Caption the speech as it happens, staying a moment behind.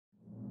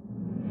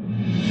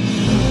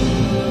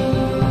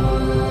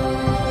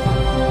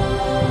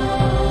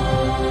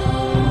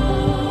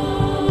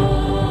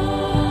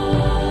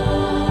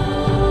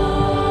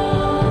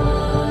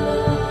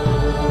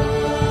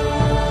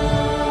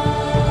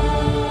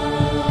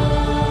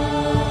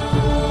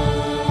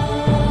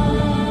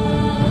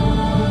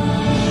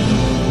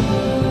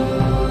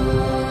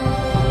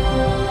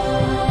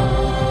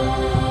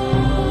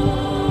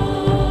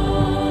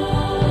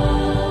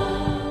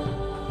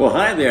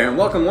Hi there, and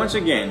welcome once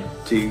again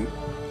to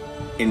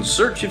In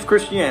Search of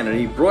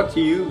Christianity, brought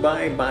to you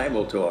by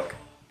Bible Talk.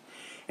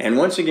 And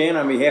once again,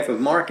 on behalf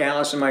of Mark,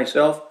 Alice, and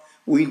myself,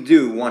 we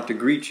do want to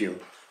greet you,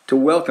 to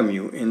welcome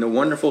you in the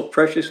wonderful,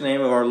 precious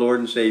name of our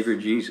Lord and Savior,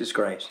 Jesus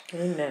Christ.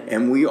 Amen.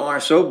 And we are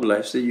so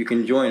blessed that you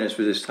can join us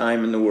for this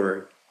time in the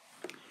Word.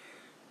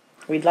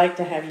 We'd like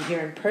to have you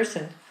here in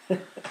person.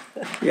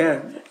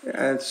 Yeah,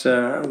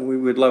 we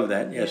would love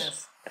that,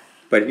 yes.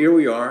 But here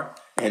we are,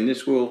 and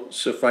this will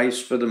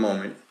suffice for the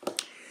moment.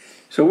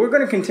 So we're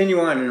going to continue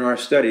on in our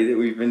study that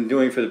we've been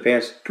doing for the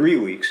past 3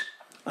 weeks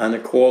on the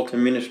call to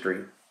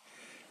ministry.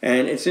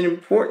 And it's an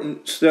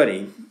important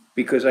study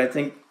because I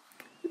think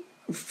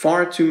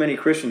far too many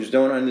Christians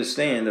don't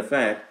understand the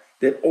fact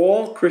that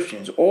all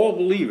Christians, all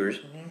believers,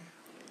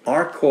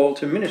 are called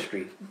to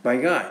ministry by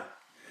God.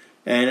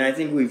 And I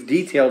think we've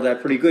detailed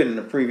that pretty good in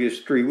the previous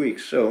 3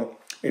 weeks. So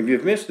if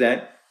you've missed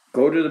that,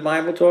 go to the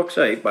Bible Talk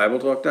site,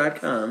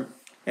 BibleTalk.com,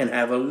 and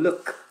have a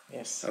look.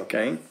 Yes.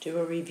 Okay? Do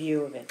a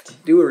review of it.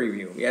 Do a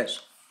review,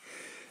 yes.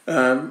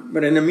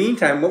 But in the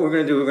meantime, what we're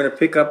going to do, we're going to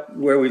pick up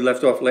where we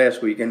left off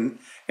last week, and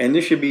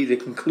this should be the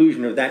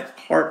conclusion of that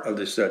part of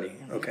the study.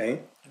 Okay.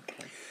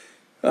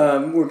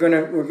 We're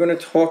going to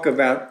talk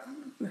about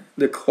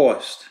the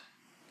cost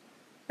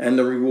and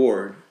the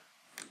reward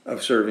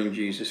of serving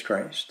Jesus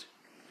Christ.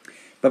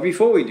 But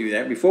before we do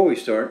that, before we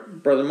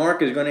start, Brother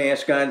Mark is going to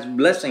ask God's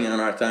blessing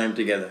on our time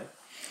together.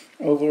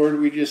 Oh Lord,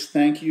 we just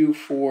thank you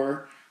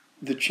for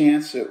the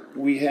chance that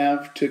we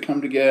have to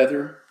come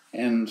together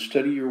and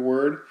study your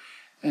word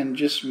and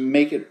just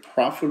make it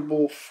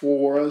profitable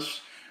for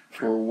us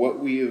for what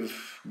we have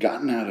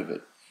gotten out of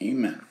it.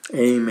 Amen.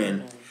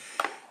 Amen.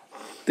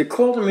 The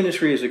call to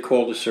ministry is a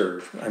call to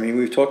serve. I mean,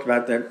 we've talked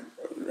about that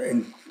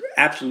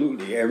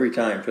absolutely every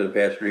time for the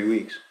past 3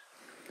 weeks.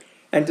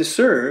 And to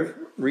serve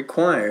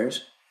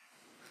requires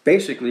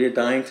basically a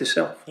dying to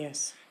self.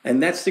 Yes.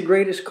 And that's the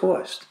greatest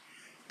cost.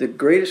 The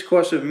greatest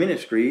cost of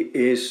ministry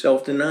is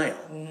self-denial.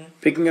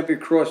 Picking up your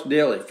cross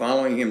daily,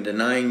 following Him,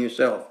 denying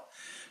yourself.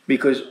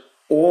 Because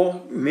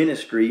all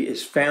ministry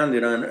is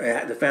founded on,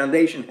 the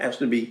foundation has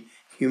to be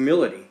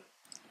humility.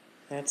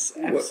 That's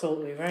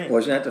absolutely right.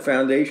 Wasn't that the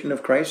foundation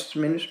of Christ's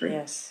ministry?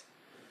 Yes.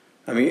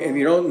 I mean, if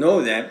you don't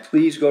know that,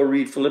 please go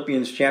read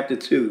Philippians chapter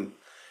 2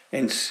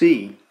 and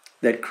see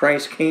that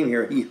Christ came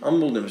here. He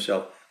humbled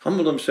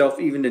himself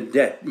even to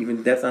death,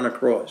 even death on a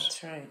cross.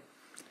 That's right.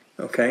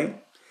 Okay?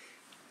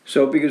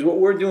 So, because what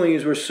we're doing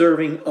is we're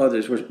serving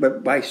others.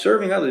 But by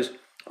serving others,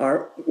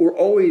 we're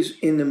always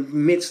in the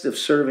midst of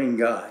serving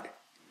God.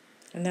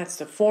 And that's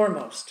the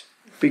foremost.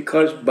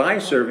 Because by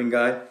serving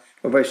God,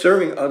 or by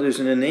serving others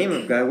in the name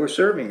of God, we're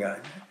serving God.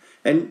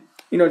 And,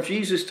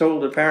 Jesus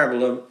told a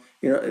parable of,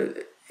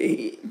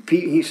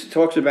 he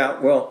talks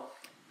about,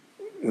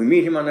 we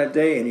meet Him on that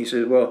day, and He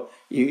says,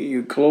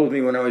 you clothed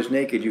me when I was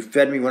naked, you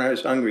fed me when I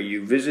was hungry,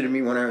 you visited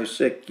me when I was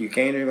sick, you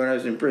came to me when I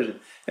was in prison.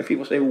 And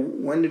people say,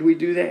 when did we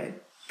do that?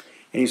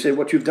 And He said,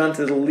 what you've done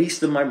to the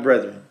least of my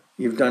brethren,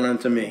 you've done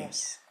unto me.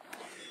 Yes.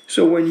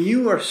 So when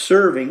you are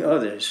serving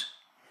others,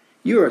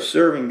 you are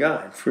serving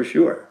God, for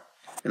sure.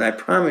 And I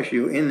promise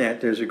you, in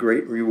that, there's a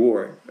great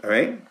reward, all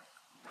right?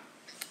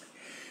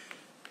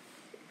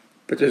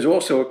 But there's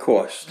also a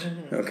cost,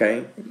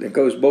 okay? That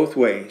goes both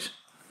ways.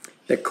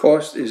 The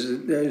cost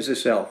is the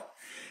self.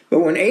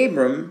 But when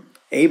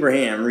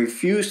Abraham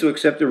refused to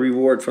accept the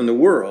reward from the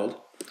world,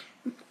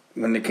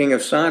 when the king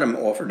of Sodom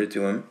offered it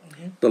to him,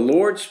 the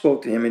Lord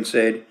spoke to him and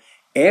said,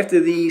 after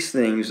these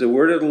things, the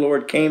word of the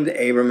Lord came to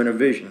Abram in a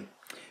vision,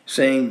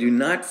 saying, do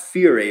not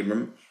fear,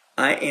 Abram,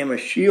 I am a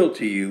shield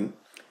to you.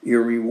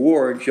 Your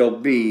reward shall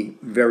be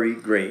very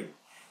great.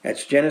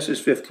 That's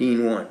Genesis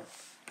 15:1.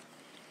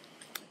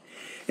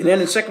 And then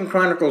in 2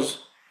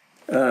 Chronicles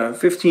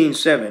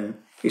 15:7,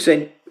 he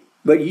said,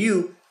 but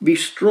you be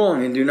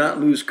strong and do not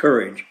lose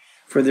courage,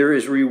 for there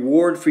is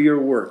reward for your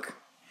work.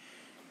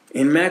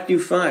 In Matthew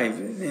 5,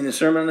 in the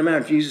Sermon on the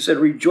Mount, Jesus said,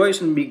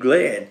 rejoice and be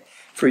glad,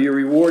 for your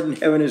reward in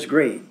heaven is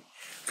great.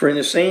 For in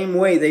the same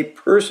way they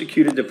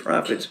persecuted the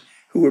prophets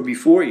who were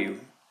before you.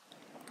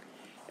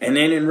 And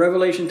then in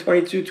Revelation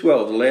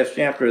 22:12, the last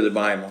chapter of the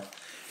Bible,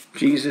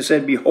 Jesus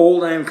said,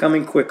 behold, I am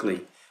coming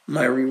quickly.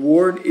 My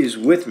reward is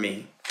with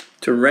me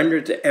to render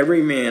to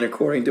every man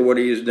according to what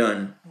he has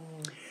done.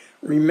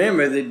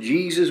 Remember that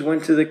Jesus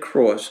went to the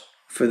cross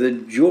for the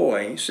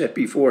joy set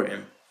before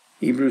Him.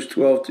 Hebrews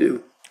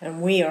 12:2.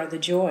 And we are the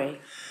joy.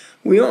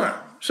 We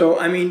are. So,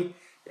 I mean,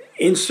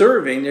 in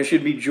serving, there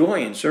should be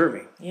joy in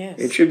serving. Yes.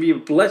 It should be a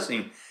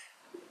blessing.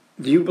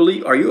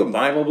 Are you a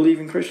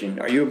Bible-believing Christian?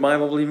 Are you a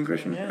Bible-believing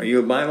Christian? Yeah. Are you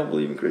a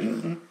Bible-believing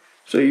Christian?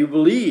 So you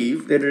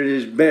believe that it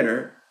is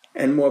better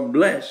and more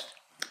blessed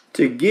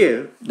to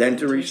give than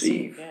to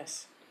receive.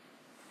 Yes.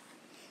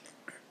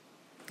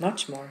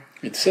 Much more.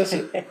 It says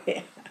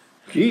it.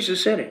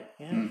 Jesus said it.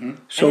 Yeah.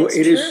 So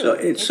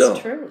it's so.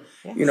 True.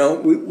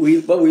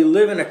 Yes. But we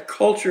live in a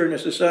culture and a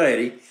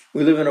society,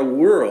 we live in a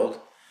world,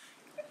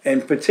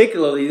 and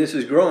particularly this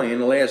is growing in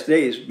the last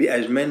days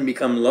as men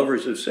become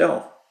lovers of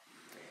self,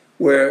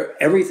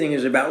 where everything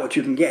is about what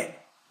you can get.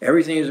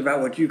 Everything is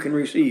about what you can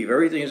receive.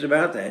 Everything is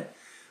about that.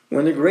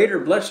 When the greater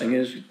blessing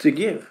is to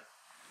give.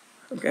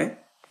 Okay?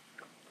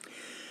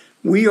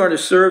 We are to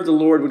serve the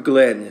Lord with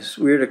gladness.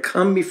 We are to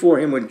come before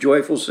him with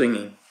joyful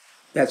singing.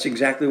 That's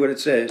exactly what it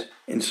says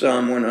in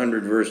Psalm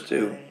 100, verse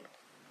 2. Right.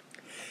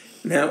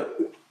 Now,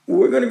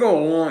 we're going to go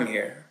along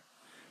here.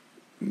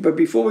 But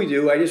before we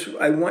do,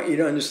 I want you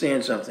to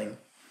understand something.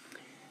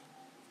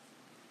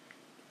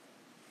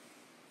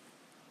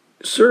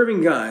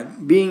 Serving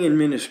God, being in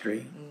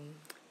ministry,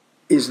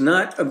 is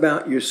not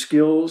about your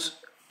skills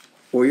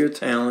or your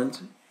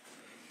talent.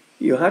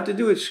 You'll have to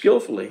do it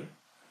skillfully.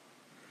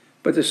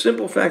 But the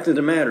simple fact of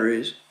the matter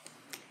is,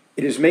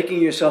 it is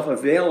making yourself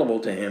available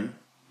to him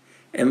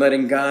and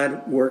letting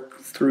God work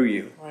through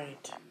you.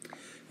 Right.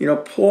 You know,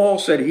 Paul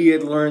said he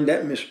had learned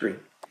that mystery,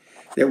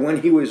 that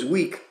when he was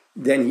weak,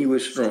 then he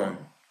was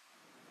strong.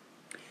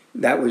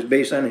 That was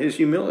based on his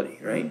humility,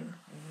 right?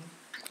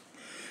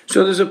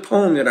 So there's a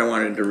poem that I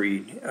wanted to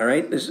read, all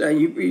right? This,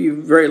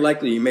 you very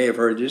likely you may have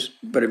heard this,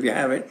 but if you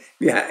haven't,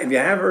 if you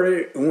have heard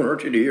it, it won't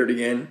hurt you to hear it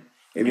again.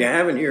 If you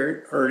haven't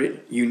heard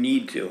it, you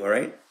need to, all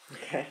right?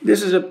 Okay.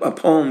 This is a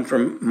poem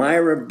from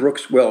Myra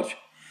Brooks Welch.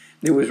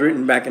 It was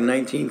written back in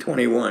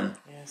 1921.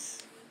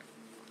 Yes.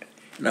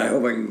 And I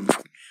hope I'm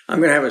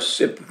going to have a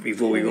sip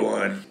before we go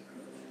on.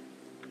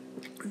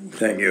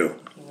 Thank you.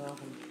 You're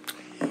welcome.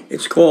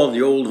 It's called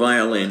The Old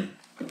Violin.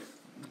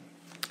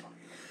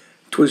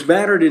 'Twas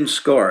battered and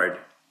scarred,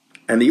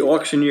 and the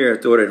auctioneer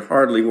thought it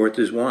hardly worth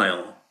his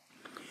while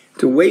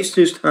to waste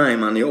his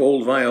time on the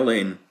old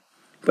violin,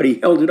 but he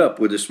held it up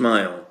with a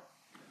smile.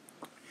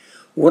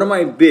 "What am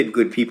I bid,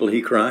 good people?"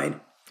 he cried.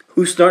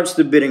 "Who starts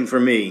the bidding for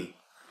me?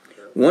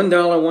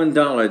 $1,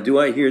 $1, do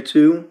I hear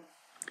two?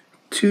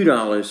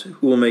 $2,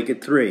 who will make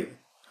it three?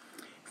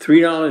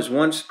 $3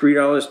 once,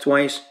 $3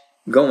 twice,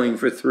 going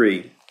for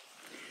three."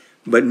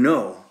 But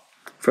no,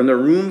 from the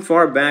room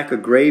far back a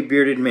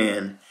gray-bearded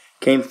man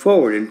came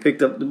forward and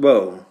picked up the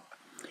bow,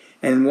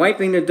 and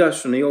wiping the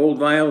dust from the old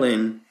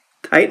violin,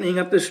 tightening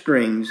up the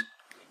strings,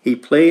 he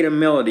played a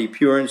melody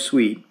pure and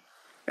sweet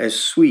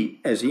as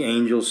the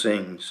angel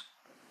sings.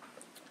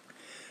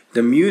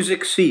 The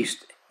music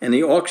ceased, and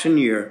the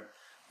auctioneer,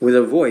 with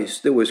a voice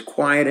that was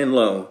quiet and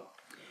low,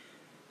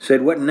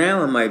 said, "What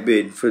now am I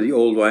bid for the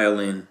old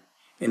violin?"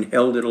 and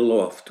held it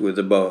aloft with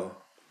a bow.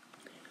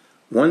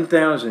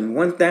 1,000,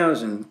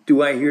 1,000,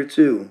 do I hear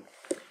two?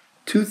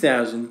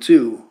 2,000,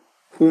 two,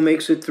 who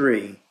makes it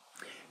three?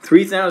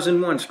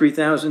 3,000 once,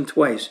 3,000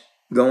 twice,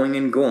 going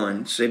and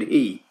gone, said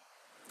he.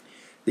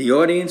 The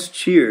audience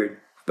cheered,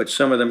 but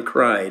some of them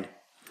cried,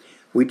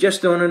 "We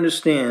just don't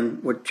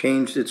understand what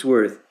changed its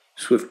worth."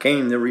 Swift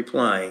came the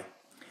reply,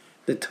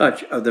 "The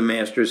touch of the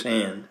master's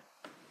hand."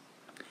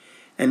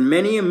 And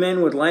many a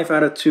man with life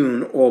out of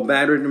tune, all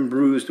battered and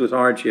bruised with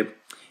hardship,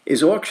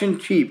 is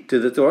auctioned cheap to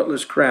the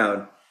thoughtless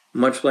crowd,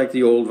 much like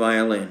the old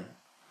violin.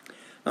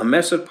 A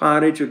mess of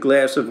pottage, a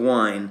glass of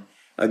wine,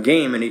 a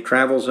game, and he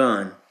travels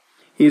on.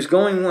 He is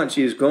going once,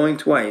 he is going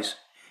twice,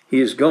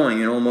 he is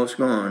going and almost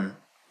gone.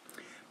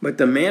 But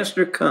the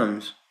master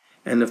comes,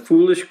 and the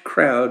foolish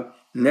crowd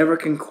never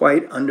can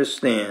quite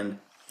understand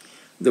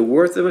the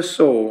worth of a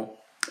soul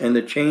and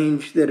the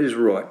change that is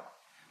wrought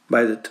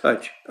by the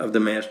touch of the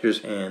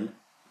master's hand.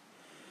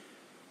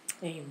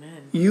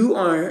 Amen. You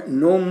are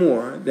no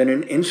more than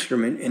an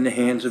instrument in the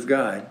hands of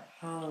God.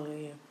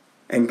 Hallelujah.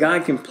 And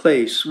God can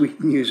play sweet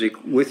music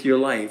with your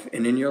life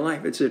and in your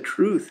life. It's a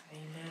truth.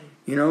 Amen.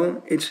 You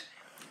know,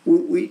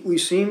 we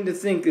seem to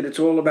think that it's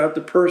all about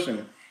the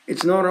person.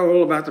 It's not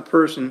all about the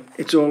person.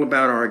 It's all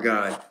about our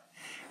God.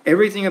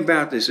 Everything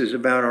about this is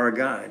about our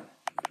God.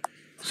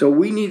 So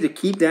we need to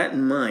keep that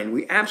in mind.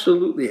 We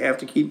absolutely have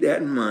to keep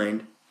that in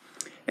mind.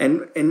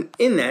 And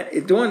in that,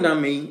 it dawned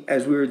on me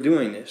as we were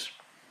doing this,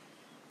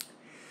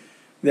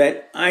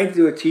 that I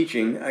do a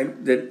teaching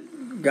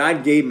that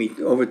God gave me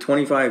over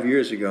 25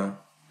 years ago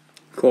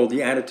called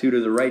The Attitude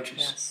of the Righteous.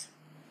 Yes.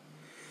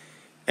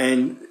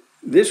 And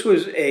this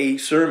was a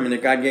sermon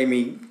that God gave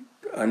me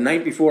a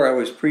night before I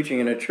was preaching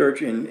in a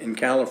church in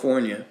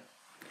California.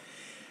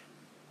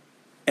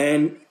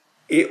 And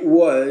it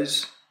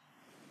was,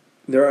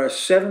 there are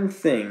 7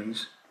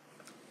 things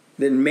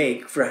that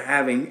make for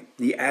having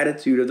the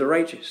attitude of the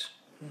righteous.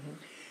 Mm-hmm.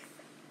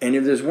 And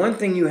if there's one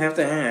thing you have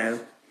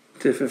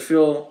to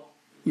fulfill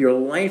your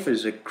life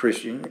as a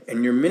Christian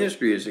and your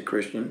ministry as a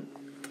Christian,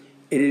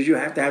 it is you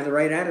have to have the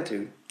right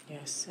attitude.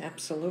 Yes,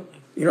 absolutely.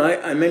 You know,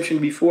 I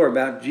mentioned before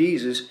about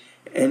Jesus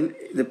and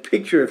the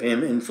picture of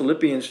him in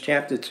Philippians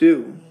chapter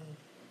 2,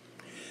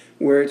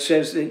 where it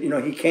says that, you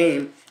know, he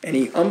came and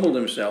he humbled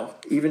himself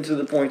even to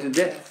the point of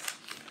death.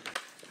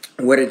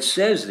 What it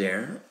says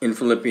there in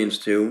Philippians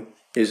 2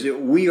 is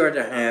that we are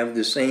to have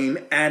the same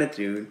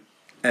attitude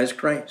as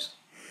Christ.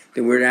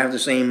 That we're to have the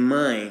same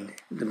mind,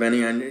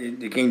 depending on,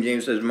 the King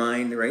James says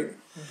mind, right?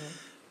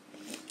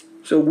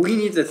 Mm-hmm. So we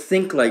need to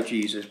think like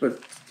Jesus,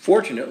 but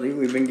fortunately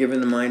we've been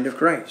given the mind of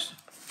Christ.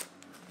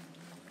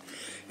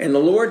 And the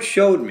Lord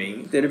showed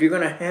me that if you're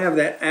going to have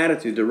that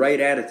attitude, the right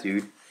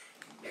attitude,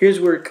 here's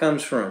where it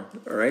comes from,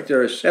 all right?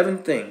 There are 7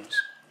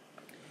 things.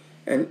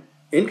 And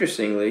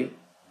interestingly,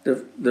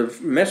 the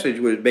message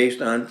was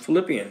based on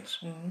Philippians.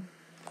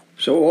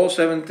 So all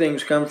 7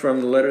 things come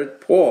from the letter,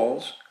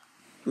 Paul's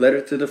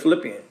letter to the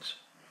Philippians.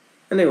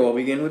 And they all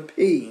begin with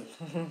P.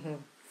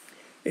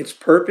 It's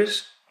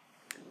purpose,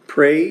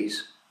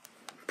 praise,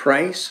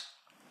 price,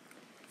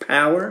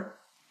 power,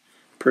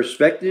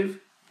 perspective,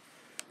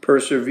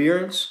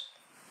 perseverance,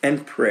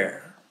 and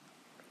prayer.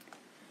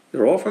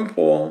 They're all from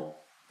Paul.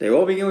 They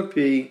all begin with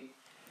P.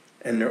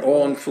 And they're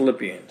all in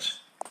Philippians.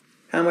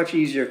 How much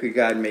easier could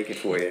God make it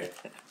for you?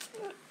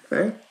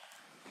 Right?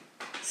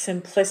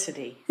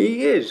 Simplicity.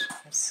 He is.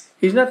 Yes.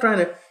 He's not trying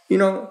to,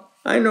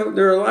 I know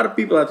there are a lot of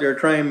people out there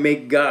trying to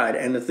make God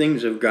and the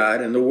things of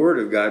God and the Word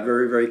of God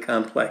very, very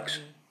complex.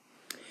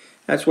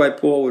 That's why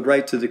Paul would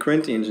write to the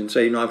Corinthians and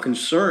say, I'm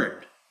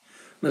concerned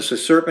lest the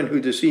serpent who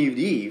deceived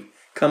Eve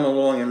come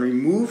along and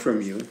remove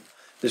from you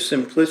the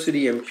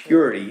simplicity and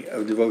purity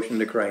of devotion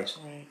to Christ.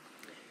 Right.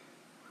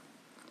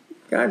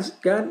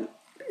 God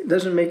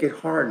doesn't make it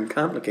hard and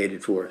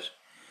complicated for us.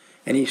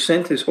 And He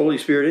sent His Holy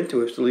Spirit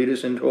into us to lead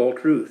us into all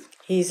truth.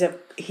 He's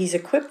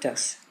equipped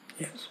us.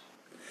 Yes.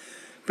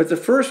 But the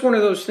first one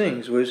of those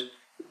things was,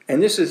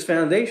 and this is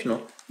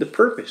foundational, the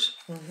purpose.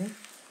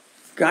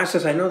 God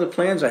says, I know the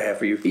plans I have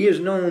for you. He has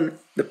known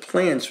the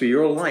plans for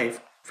your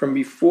life from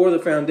before the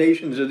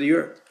foundations of the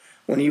earth,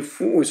 when He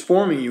was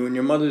forming you in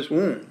your mother's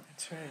womb.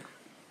 That's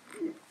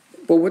right.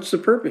 But what's the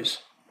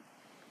purpose?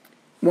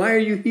 Why are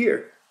you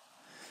here?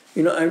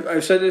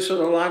 I've said this a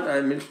lot.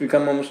 It's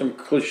become almost a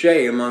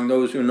cliche among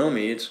those who know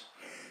me. It's,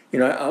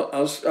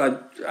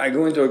 I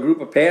go into a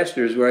group of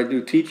pastors where I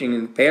do teaching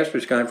in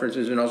pastors'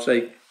 conferences, and I'll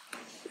say,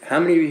 how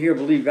many of you here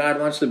believe God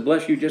wants to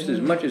bless you just as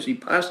much as He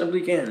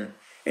possibly can?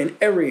 And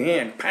every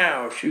hand,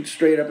 pow, shoots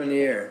straight up in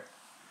the air.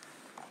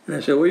 And I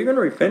said, well, you're going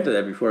to repent of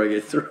that before I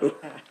get through.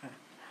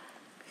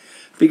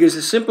 Because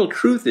the simple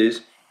truth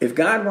is, if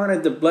God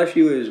wanted to bless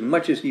you as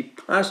much as He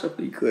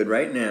possibly could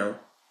right now,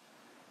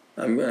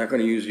 I'm not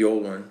going to use the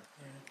old one,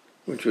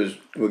 which was,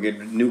 we'll get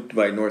nuked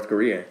by North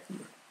Korea.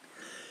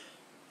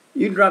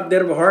 You drop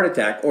dead of a heart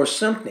attack or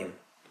something.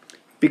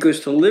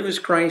 Because to live is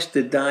Christ,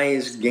 to die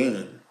is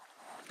gain.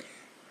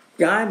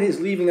 God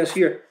is leaving us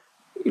here.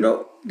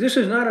 This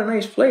is not a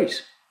nice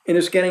place. And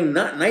it's getting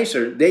not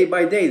nicer day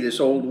by day, this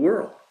old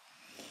world.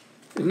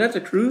 Isn't that the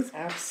truth?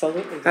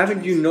 Absolutely.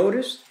 Haven't you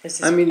noticed?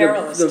 This is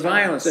perilous the times.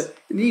 violence.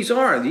 These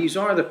are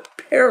the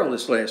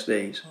perilous last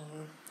days.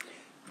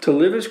 To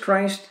live is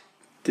Christ,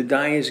 to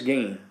die is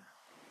gain.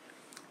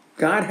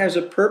 God has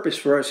a purpose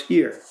for us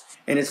here.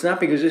 And it's not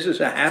because this is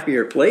a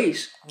happier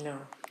place. No.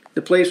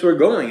 The place we're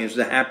going is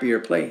the happier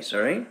place,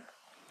 all right?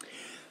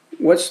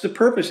 What's the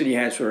purpose that He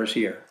has for us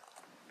here?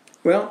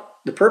 Well,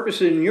 the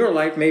purpose in your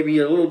life may be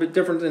a little bit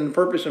different than the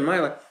purpose in my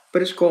life,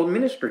 but it's called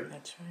ministry.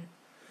 That's right.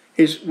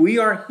 We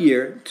are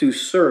here to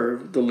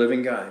serve the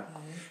living God.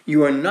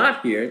 You are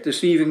not here to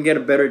see if you can get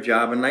a better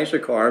job, a nicer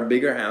car, a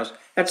bigger house.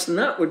 That's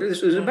not what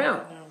this is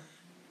about. No.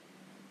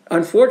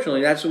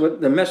 Unfortunately, that's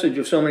what the message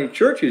of so many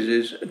churches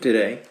is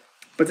today,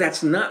 but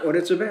that's not what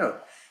it's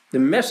about. The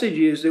message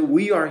is that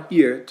we are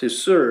here to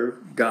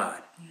serve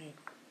God. Right.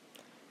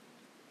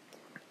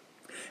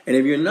 And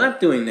if you're not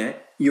doing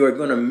that, you are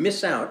going to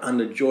miss out on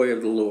the joy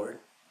of the Lord.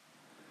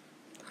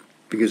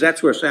 Because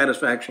that's where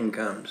satisfaction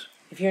comes.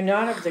 If you're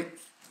not of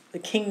the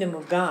kingdom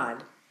of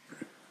God,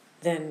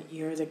 then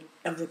you're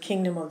of the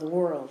kingdom of the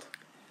world.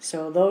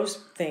 So those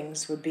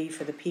things would be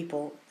for the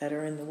people that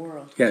are in the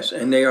world. Yes,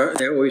 and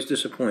they're always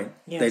disappointed.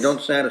 Yes. They don't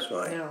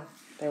satisfy. No,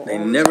 They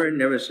always,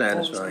 never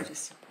satisfy. always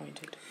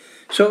disappointed.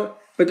 So,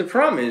 but the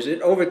problem is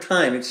that over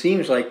time it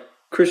seems like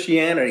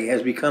Christianity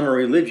has become a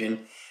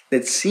religion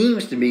that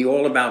seems to be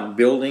all about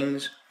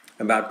buildings,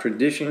 about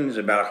traditions,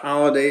 about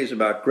holidays,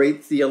 about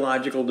great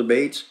theological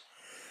debates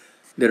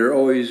that are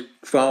always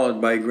followed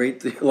by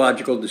great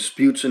theological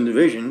disputes and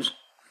divisions,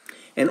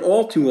 and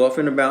all too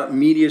often about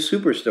media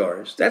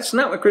superstars. That's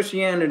not what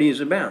Christianity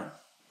is about.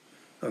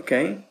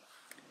 Okay?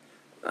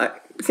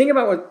 Think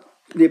about what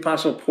the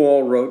Apostle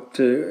Paul wrote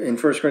in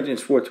 1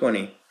 Corinthians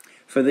 4:20.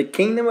 For the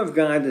kingdom of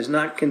God does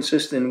not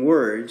consist in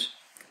words,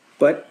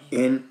 but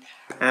in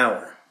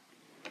power.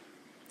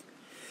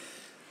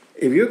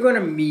 If you're going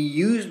to be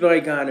used by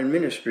God in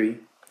ministry,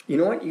 you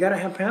know what? You got to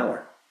have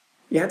power.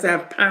 You have to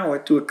have power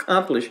to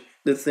accomplish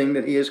the thing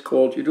that He has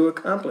called you to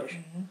accomplish.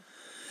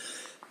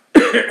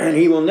 And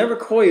He will never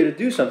call you to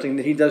do something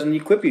that He doesn't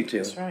equip you to.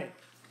 That's right.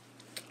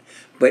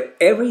 But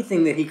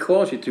everything that He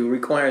calls you to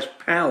requires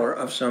power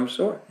of some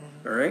sort.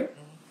 All right?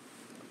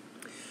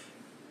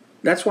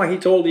 That's why He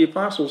told the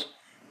apostles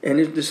and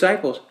His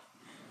disciples,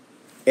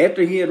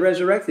 after He had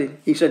resurrected,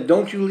 He said,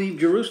 don't you leave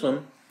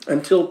Jerusalem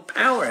until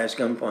power has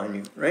come upon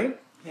you, right?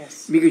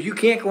 Yes. Because you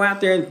can't go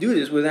out there and do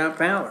this without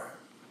power.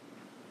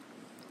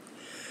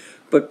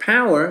 But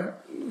power,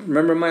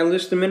 remember my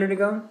list a minute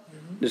ago?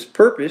 There's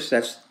purpose,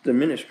 that's the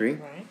ministry.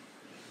 Right.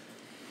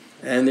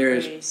 And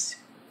there's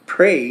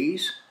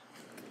praise,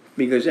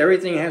 because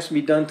everything has to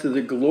be done to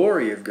the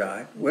glory of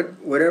God.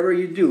 Whatever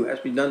you do has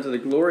to be done to the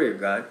glory of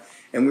God.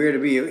 And we are to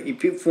be,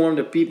 He formed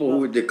a people who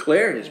would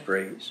declare His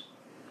praise.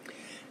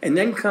 And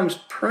then comes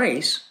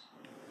price,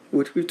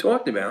 which we've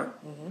talked about,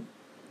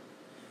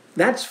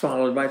 that's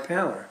followed by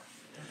power.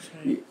 That's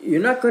right. You're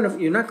not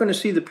going to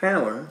see the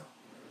power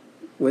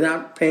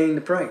without paying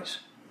the price.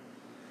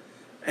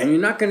 And you're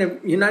not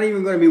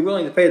even going to be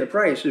willing to pay the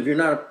price if you're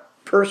not a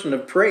person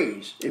of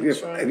praise. If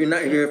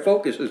your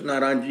focus is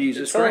not on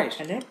Jesus It's all Christ.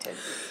 connected.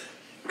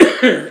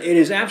 It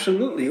is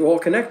absolutely all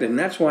connected, and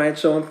that's why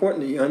it's so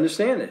important that you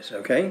understand this,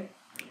 okay?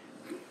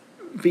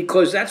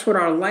 Because that's what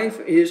our life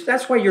is.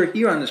 That's why you're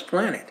here on this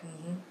planet.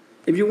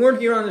 If you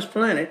weren't here on this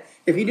planet,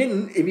 if he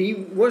didn't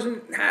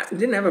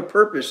have a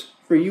purpose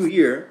for you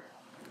here,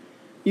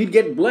 you'd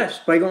get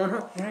blessed by going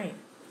home. Right.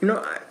 You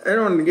know, I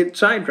don't want to get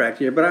sidetracked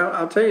here, but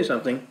I'll tell you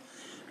something.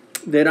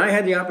 That I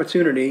had the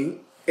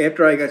opportunity,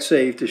 after I got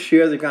saved, to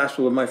share the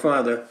gospel with my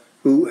father,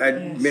 who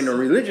had been a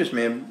religious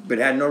man, but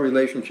had no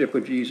relationship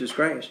with Jesus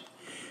Christ.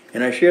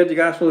 And I shared the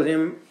gospel with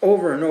him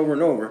over and over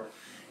and over.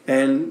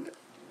 And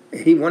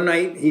one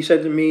night, he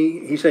said to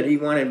me, he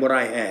wanted what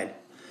I had.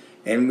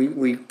 And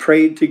we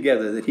prayed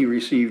together that he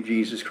received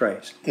Jesus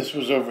Christ. This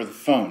was over the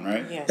phone,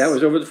 right? Yes. That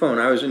was over the phone.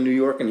 I was in New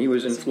York and he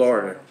was in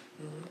Florida.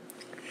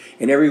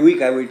 And every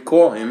week I would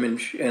call him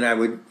and I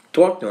would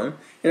talk to him.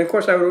 And of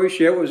course I would always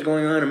share what was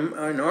going on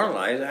in our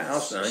lives, our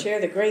house tonight. Share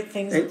the great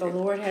things that the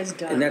Lord has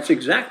done. And that's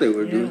exactly what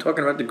we're doing,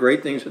 talking about the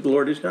great things that the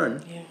Lord has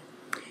done. Yeah.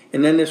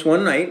 And then this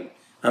one night,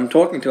 I'm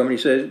talking to him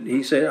and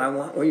he said, I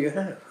want what you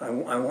have. I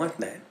want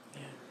that.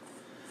 Yeah.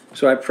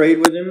 So I prayed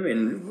with him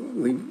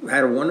and we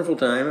had a wonderful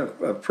time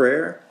of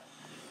prayer.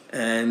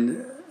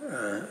 And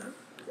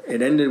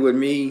it ended with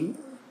me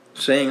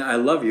saying I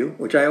love you,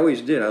 which I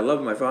always did. I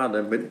love my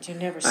father, but you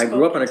never I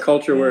grew up in a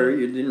culture where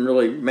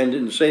men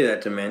didn't say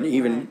that to men,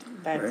 even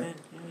back right? then.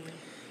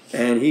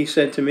 And he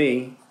said to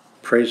me,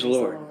 "Praise the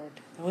Lord."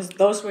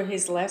 Those were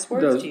his last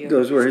words to you.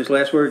 Those were his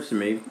last words to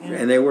me,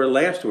 and they were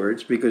last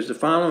words because the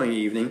following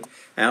evening,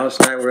 Alice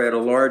and I were at a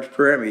large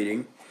prayer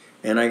meeting,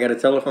 and I got a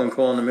telephone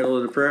call in the middle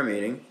of the prayer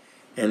meeting,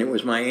 and it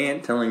was my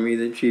aunt telling me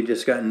that she had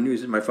just gotten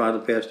news that my father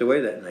passed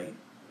away that night.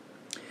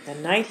 The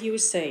night he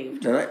was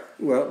saved. Right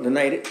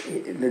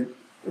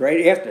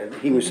after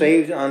he was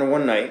saved on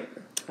one night,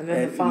 And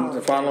then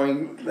the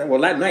following. Well,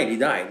 that night he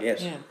died.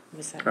 Yes. Yeah.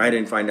 I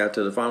didn't find out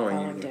till the following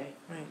evening. day.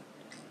 Right.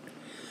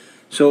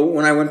 So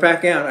when I went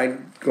back out,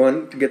 I'd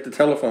gone to get the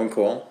telephone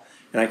call,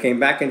 and I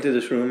came back into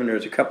this room, and there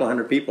was a couple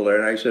hundred people there,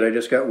 and I said, I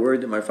just got word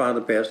that my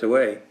father passed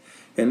away.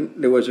 And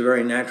there was a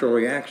very natural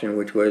reaction,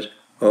 which was,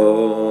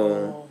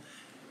 oh.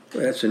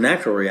 That's a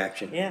natural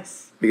reaction.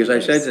 Yes. Because I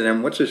said to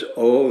them, what's this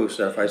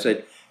stuff? I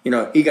said, he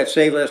got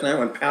saved last night,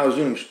 went pow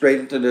zoom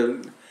straight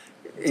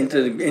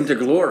into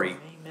glory.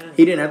 Amen.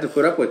 He didn't have to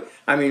put up with.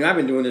 I mean, I've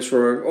been doing this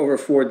for over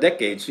 4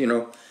 decades.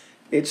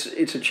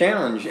 It's a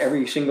challenge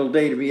every single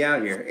day to be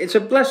out here. It's a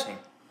blessing.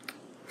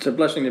 It's a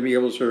blessing to be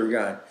able to serve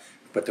God.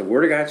 But the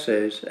Word of God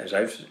says, as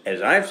I've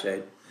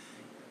said,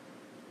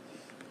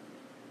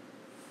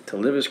 to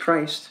live is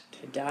Christ.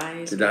 To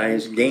die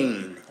is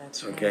gain.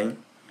 That's right. Okay.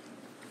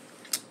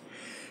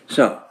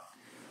 So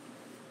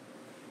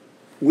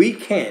we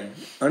can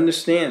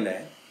understand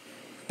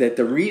that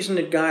the reason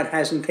that God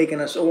hasn't taken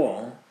us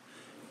all,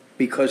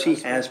 because He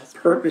has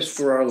purpose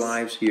for our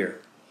lives here.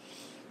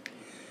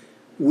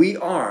 We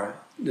are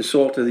the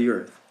salt of the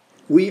earth.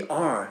 We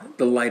are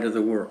the light of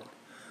the world.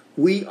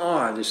 We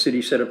are the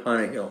city set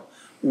upon a hill.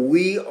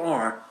 We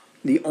are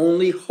the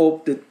only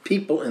hope that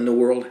people in the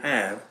world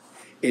have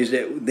is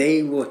that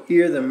they will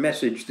hear the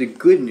message, the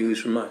good news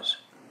from us.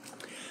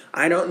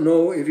 I don't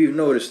know if you've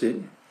noticed it,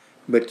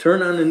 but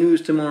turn on the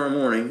news tomorrow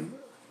morning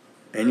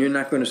and you're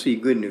not going to see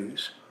good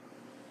news.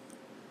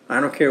 I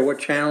don't care what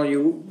channel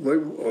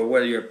or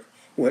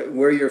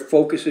where your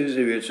focus is,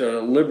 if it's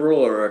a liberal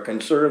or a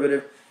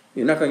conservative,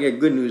 you're not going to get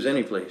good news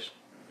anyplace.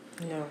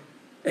 No.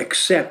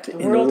 Except in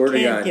the Word The of world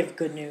God. can't give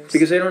good news.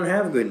 Because they don't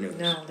have good news.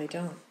 No, they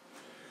don't.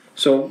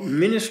 So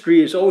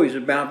ministry is always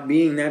about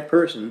being that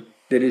person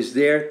that is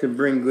there to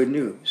bring good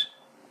news.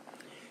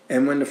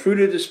 And when the fruit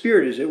of the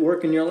Spirit is at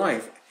work in your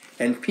life,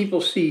 and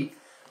people see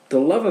the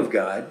love of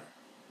God,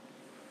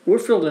 we're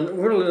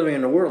living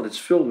in a world that's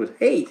filled with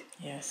hate.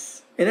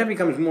 Yes. And that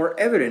becomes more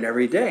evident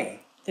every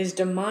day. There's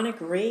demonic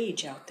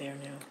rage out there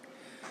now.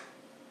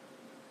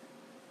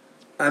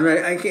 I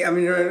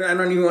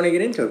don't even want to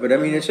get into it, but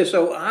it's just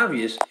so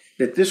obvious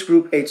that this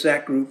group hates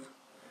that group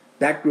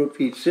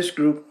hates this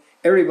group.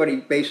 Everybody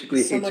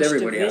basically hates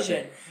everybody division.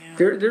 out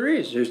there. Yeah.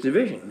 There's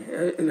division,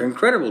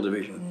 incredible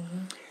division.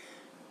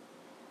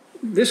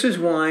 Mm-hmm. This is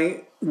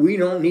why we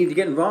don't need to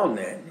get involved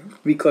in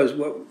that, because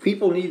what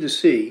people need to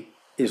see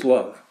is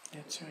love.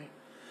 That's right.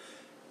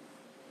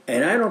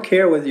 And I don't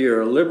care whether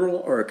you're a liberal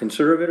or a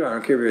conservative. I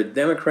don't care if you're a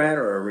Democrat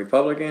or a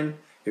Republican,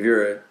 if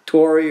you're a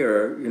Tory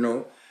or,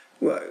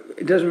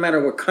 it doesn't matter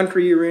what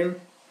country you're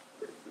in.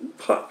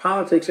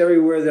 Politics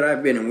everywhere that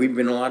I've been, and we've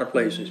been in a lot of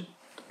places,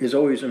 is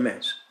always a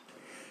mess.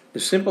 The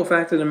simple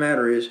fact of the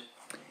matter is,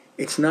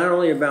 it's not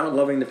only about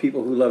loving the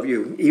people who love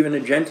you. Even the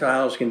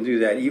Gentiles can do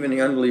that. Even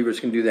the unbelievers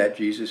can do that,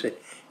 Jesus said.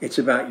 It's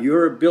about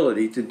your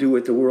ability to do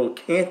what the world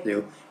can't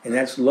do, and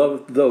that's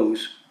love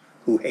those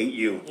who hate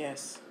you.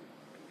 Yes.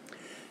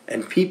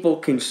 And people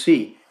can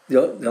see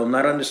they'll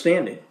not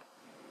understand it.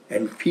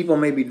 And people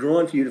may be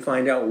drawn to you to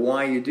find out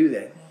why you do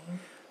that.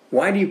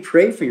 Why do you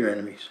pray for your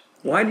enemies?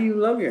 Why do you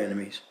love your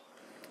enemies?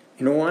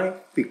 You know why?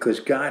 Because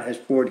God has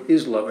poured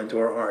his love into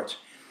our hearts.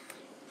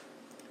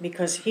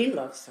 Because he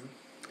loves them.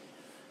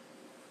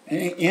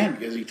 And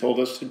because he told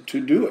us to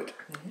do it.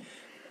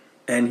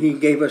 And he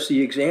gave us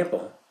the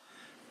example.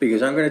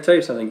 Because I'm going to tell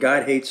you something.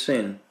 God hates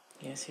sin.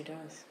 Yes, he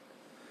does.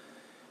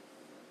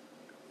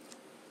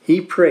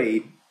 He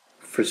prayed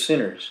for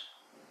sinners.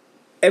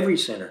 Every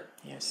sinner.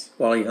 Yes.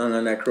 While he hung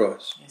on that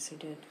cross. Yes, he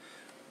did.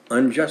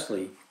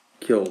 Unjustly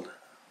killed.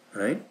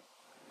 Right?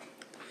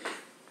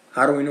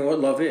 How do we know what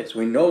love is?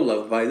 We know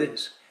love by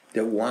this.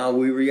 That while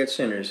we were yet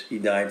sinners, he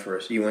died for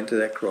us. He went to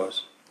that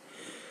cross.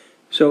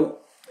 So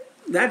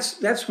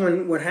that's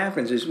when what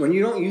happens is when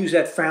you don't use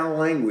that foul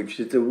language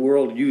that the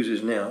world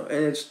uses now,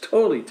 and it's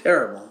totally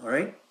terrible, all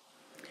right?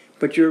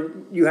 But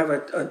you have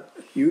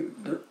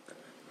the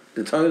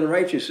tongue of the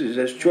righteous is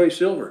as choice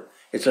silver.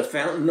 It's a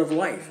fountain of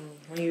life.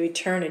 When you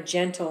return a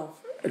gentle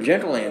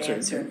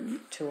answer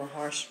to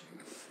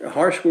a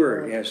harsh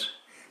word, yes.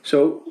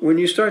 So when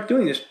you start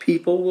doing this,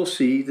 people will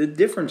see the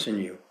difference in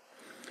you.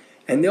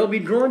 And they'll be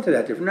drawn to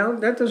that difference. Now,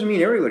 that doesn't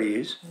mean everybody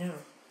is. No.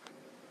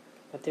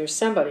 But there's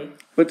somebody.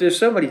 But there's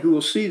somebody who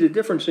will see the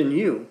difference in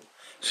you,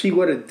 see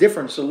what a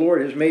difference the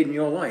Lord has made in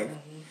your life.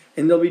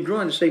 And they'll be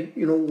drawn to say,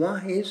 you know,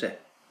 why is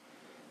that?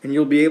 And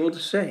you'll be able to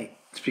say,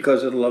 it's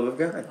because of the love of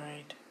God.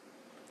 Right.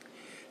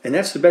 And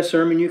that's the best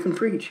sermon you can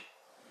preach.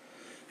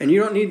 And you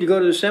don't need to go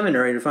to the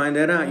seminary to find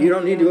that out. You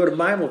don't need to go to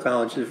Bible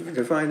college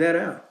to find that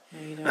out.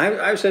 No,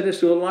 I've said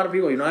this to a lot of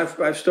people. You know,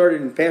 I've started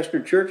in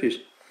pastored churches,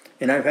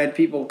 and I've had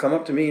people come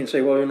up to me and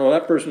say, well, you know,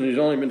 that person has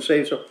only been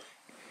saved. So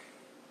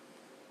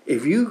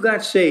if you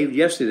got saved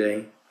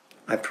yesterday,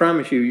 I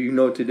promise you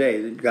know today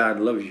that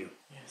God loves you.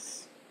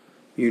 Yes.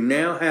 You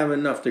now have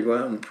enough to go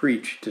out and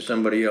preach to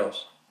somebody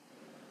else.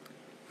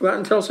 Go out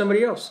and tell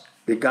somebody else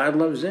that God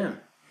loves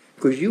them.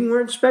 Because you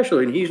weren't special,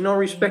 and he's no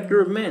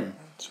respecter of men.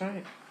 That's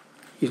right.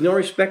 He's no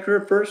respecter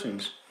of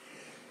persons.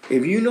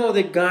 If you know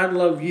that God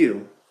loved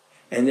you,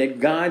 and that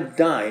God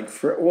died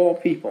for all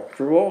people,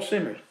 for all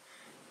sinners,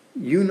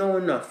 you know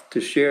enough to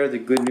share the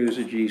good news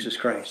of Jesus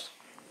Christ.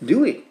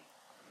 Do it.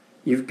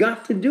 You've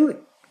got to do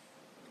it.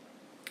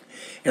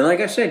 And like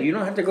I said, you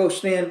don't have to go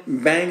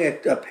bang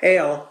a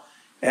pail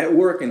at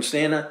work and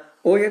stand up.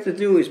 All you have to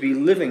do is be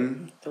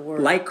living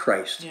like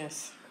Christ.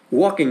 Yes.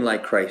 Walking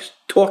like Christ.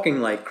 Talking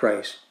like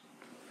Christ.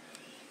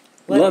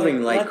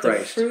 Loving like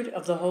Christ. Let the fruit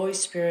of the Holy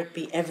Spirit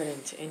be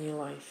evident in your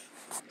life.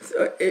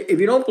 If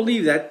you don't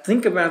believe that,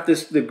 think about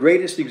this. The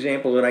greatest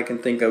example that I can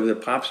think of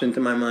that pops into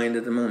my mind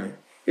at the moment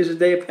is the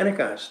day of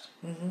Pentecost.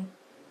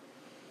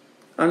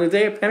 On the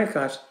day of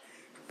Pentecost,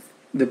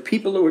 the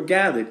people that were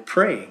gathered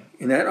praying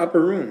in that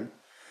upper room,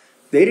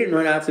 they didn't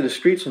run out to the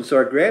streets and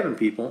start grabbing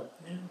people.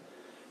 No.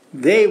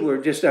 They were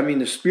just,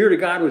 the Spirit of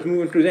God was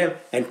moving through them,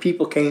 and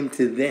people came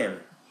to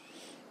them.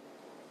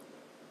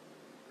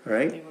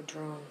 Right? They were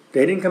drawn.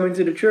 They didn't come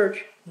into the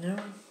church. No.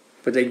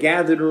 But they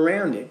gathered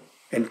around it.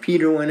 And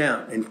Peter went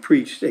out and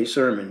preached a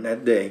sermon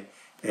that day,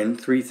 and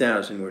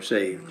 3,000 were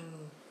saved.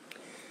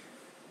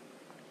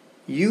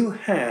 You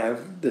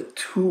have the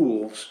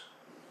tools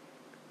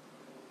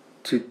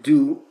to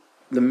do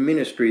the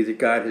ministry that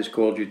God has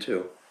called you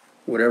to,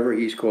 whatever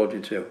he's called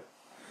you to.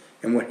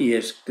 And what he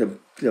has,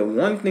 the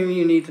one thing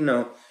you need to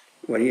know,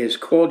 what he has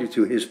called you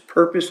to, his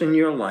purpose in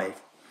your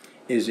life,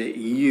 is that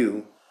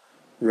you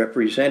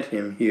represent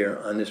him here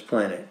on this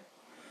planet.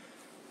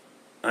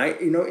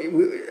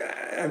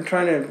 I'm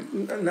trying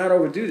to not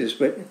overdo this,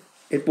 but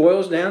it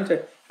boils down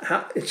to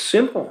how it's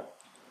simple.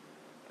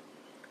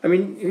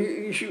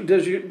 Should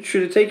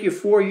it take you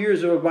 4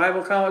 years of a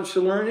Bible college to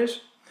learn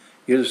this?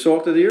 You're the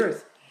salt of the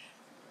earth.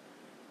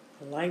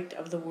 The light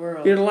of the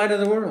world. You're the light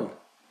of the world.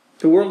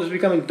 The world is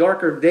becoming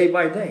darker day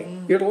by day.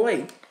 You're the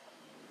light.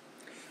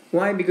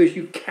 Why? Because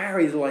you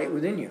carry the light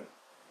within you.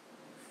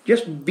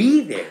 Just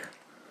be there.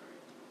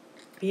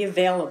 Be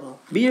available.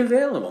 Be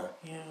available.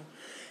 Yeah.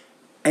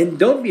 And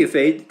don't be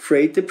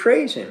afraid to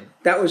praise him.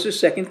 That was the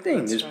second thing.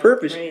 That's His right.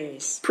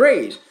 purpose.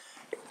 Praise.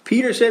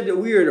 Peter said that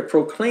we are to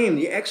proclaim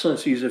the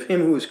excellencies of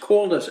him who has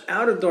called us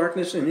out of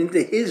darkness and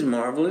into his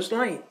marvelous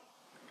light.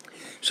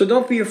 So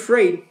don't be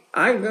afraid.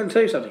 I'm going to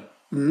tell you something.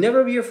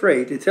 Never be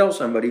afraid to tell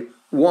somebody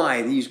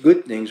why these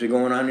good things are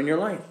going on in your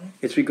life.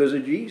 It's because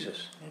of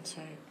Jesus. That's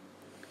right.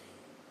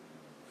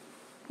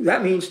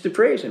 That means to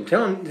praise him.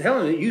 Tell him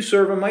that you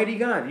serve a mighty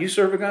God. You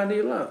serve a God that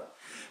you love.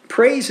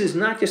 Praise is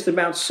not just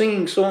about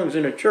singing songs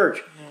in a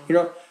church.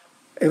 No.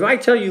 If I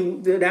tell you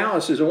that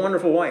Alice is a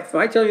wonderful wife, if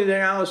I tell you that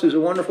Alice is a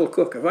wonderful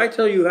cook, if I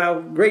tell you how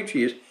great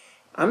she is,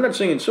 I'm not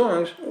singing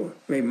songs. Oh,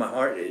 maybe my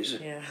heart is.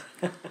 Yeah.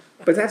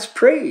 But that's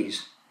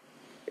praise.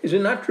 Is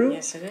it not true?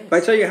 Yes, it is. If I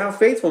tell you how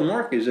faithful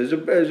Mark is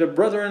as a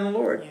brother in the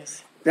Lord,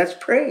 yes, that's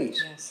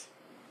praise. Yes.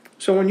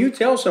 So when you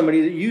tell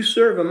somebody that you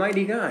serve a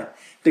mighty God,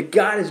 that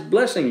God is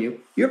blessing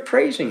you, you're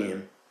praising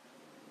him.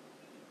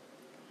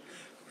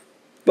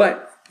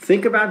 But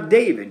Think about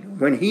David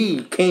when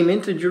he came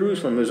into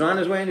Jerusalem, was on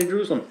his way into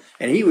Jerusalem,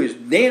 and he was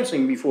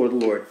dancing before the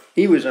Lord.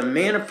 He was a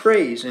man of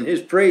praise, and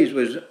his praise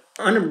was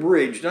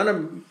unabridged.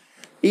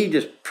 He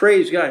just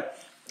praised God.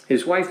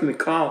 His wife,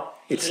 Michal,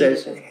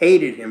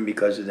 hated him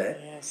because of that.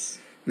 Yes.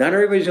 Not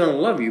everybody's going to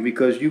love you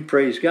because you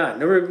praise God.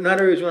 Not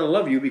everybody's going to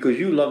love you because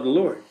you love the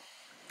Lord.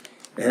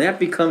 And that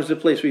becomes the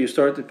place where you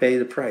start to pay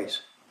the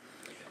price.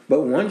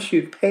 But once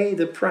you pay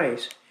the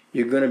price,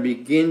 you're going to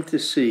begin to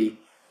see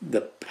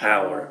the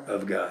power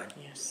of God.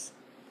 Yes.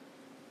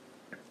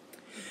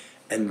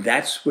 And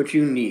that's what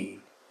you need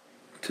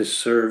to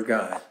serve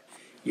God.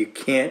 You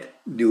can't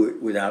do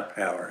it without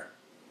power.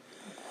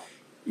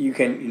 You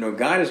can,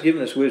 God has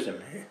given us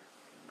wisdom.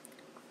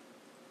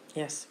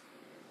 Yes.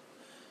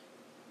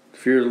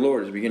 Fear of the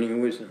Lord is the beginning of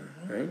wisdom,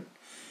 right?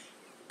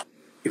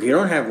 If you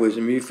don't have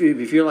wisdom, if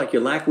you feel like you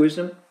lack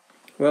wisdom,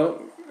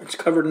 well, it's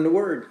covered in the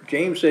Word.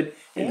 James said,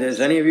 does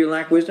any of you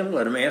lack wisdom?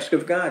 Let him ask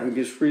of God, who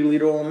gives freely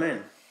to all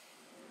men.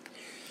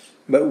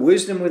 But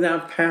wisdom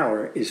without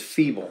power is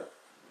feeble.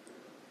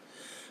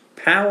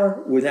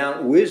 Power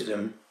without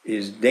wisdom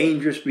is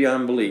dangerous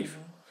beyond belief.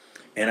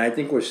 And I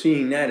think we're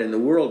seeing that in the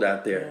world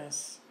out there.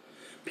 Yes.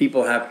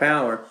 People have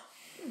power,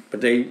 but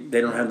they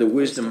don't have the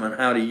wisdom on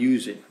how to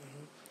use it.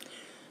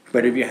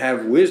 But if you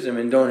have wisdom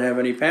and don't have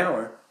any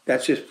power,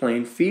 that's just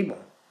plain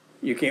feeble.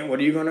 You can't. What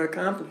are you going to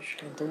accomplish?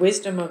 The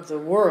wisdom of the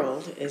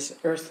world is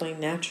earthly,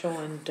 natural,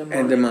 and demonic.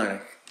 And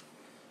demonic.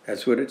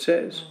 That's what it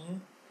says.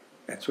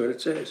 That's what it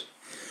says.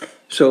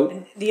 So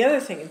And the other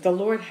thing, the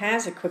Lord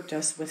has equipped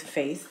us with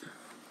faith.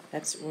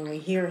 That's when we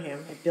hear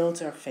Him, it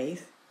builds our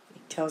faith. He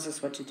tells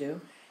us what to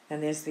do.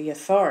 And there's the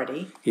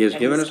authority. He has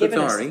and given He's us given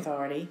authority. us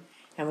authority.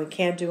 And we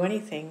can't do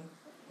anything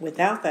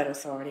without that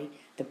authority.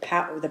 The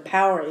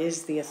power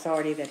is the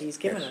authority that He's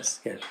given us.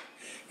 Yes.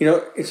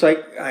 It's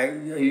like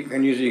you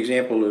can use the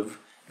example of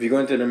if you go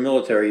into the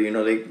military.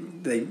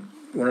 They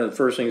one of the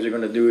first things they're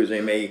going to do is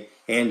they may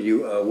hand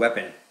you a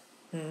weapon.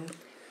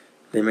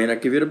 They may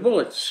not give you the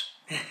bullets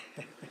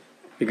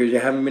because you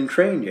haven't been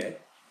trained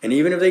yet. And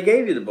even if they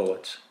gave you the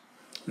bullets,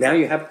 now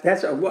you have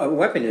a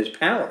weapon is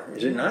power,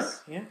 is it not?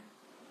 Yeah.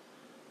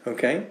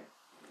 Okay.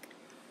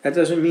 That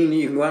doesn't mean that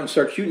you can go out and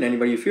start shooting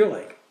anybody you feel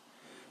like,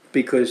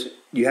 because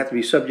you have to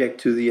be subject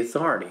to the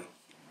authority.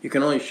 You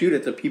can only shoot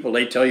at the people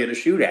they tell you to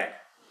shoot at.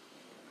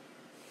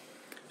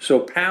 So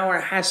power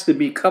has to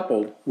be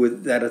coupled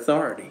with that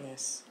authority.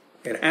 Yes.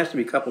 It has to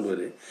be coupled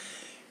with it.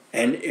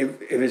 And if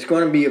it's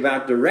going to be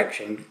about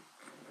direction,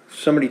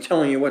 somebody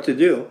telling you what to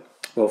do,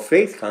 well,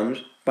 faith comes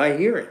by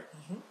hearing.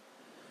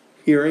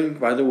 Hearing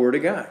by the Word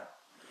of God.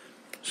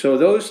 So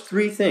those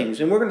three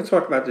things, and we're going to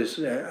talk about this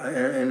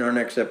in our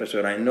next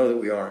episode. I know that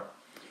we are.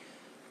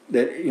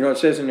 That, it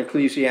says in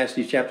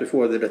Ecclesiastes chapter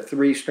 4 that a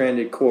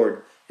three-stranded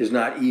cord is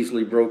not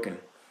easily broken.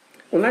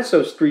 Well, that's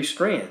those three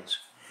strands.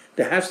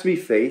 There has to be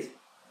faith,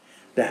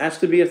 there has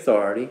to be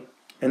authority,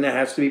 and there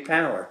has to be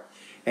power.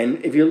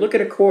 And if you look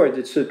at a cord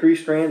that's the three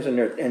strands and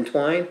they're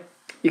entwined,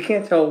 you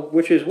can't tell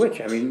which is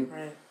which. I mean,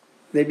 Right.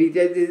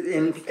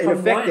 in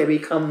effect, they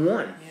become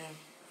one. Yeah.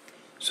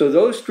 So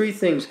those three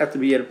things have to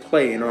be at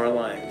play in our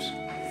lives.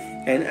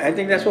 And I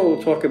think that's what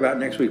we'll talk about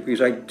next week,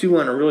 because I do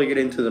want to really get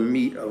into the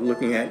meat of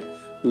looking at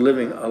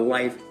living a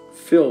life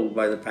filled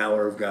by the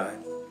power of God.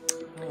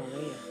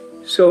 Hallelujah.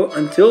 So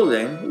until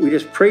then, we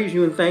just praise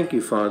you and thank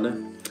you,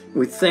 Father.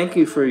 We thank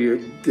you for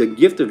the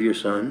gift of your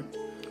Son.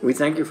 We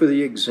thank you for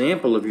the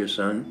example of your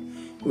Son.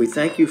 We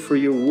thank you for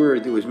your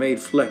word that was made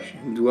flesh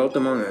and dwelt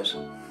among us.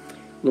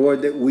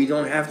 Lord, that we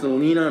don't have to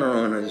lean on our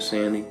own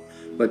understanding,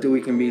 but that we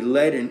can be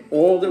led in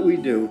all that we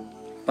do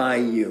by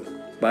you,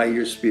 by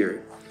your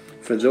Spirit.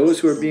 For those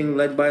who are being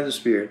led by the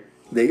Spirit,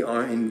 they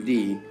are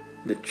indeed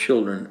the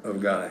children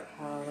of God.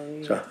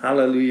 Hallelujah. So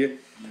hallelujah.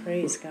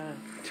 Praise God.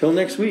 Till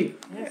next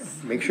week.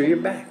 Yes. Make sure you're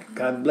back.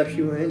 God bless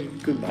you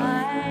and goodbye.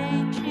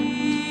 My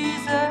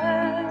Jesus,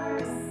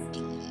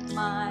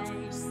 my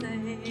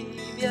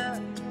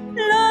Savior,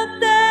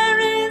 Lord, there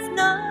is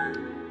none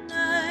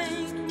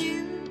like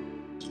you.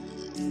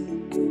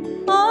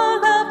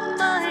 All of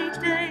my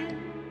days,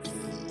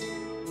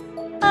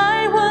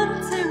 I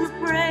want to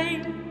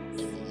praise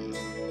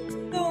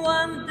the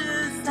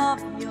wonders of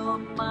your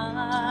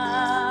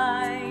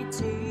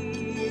mighty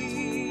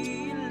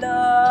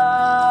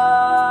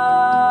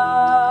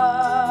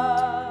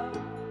love.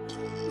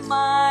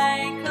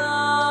 My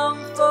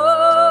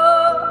comfort,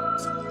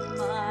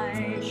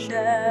 my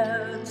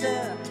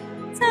shelter,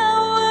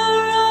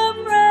 tower of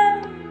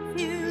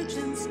refuge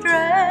and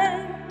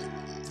strength.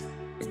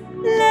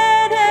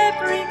 Let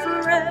every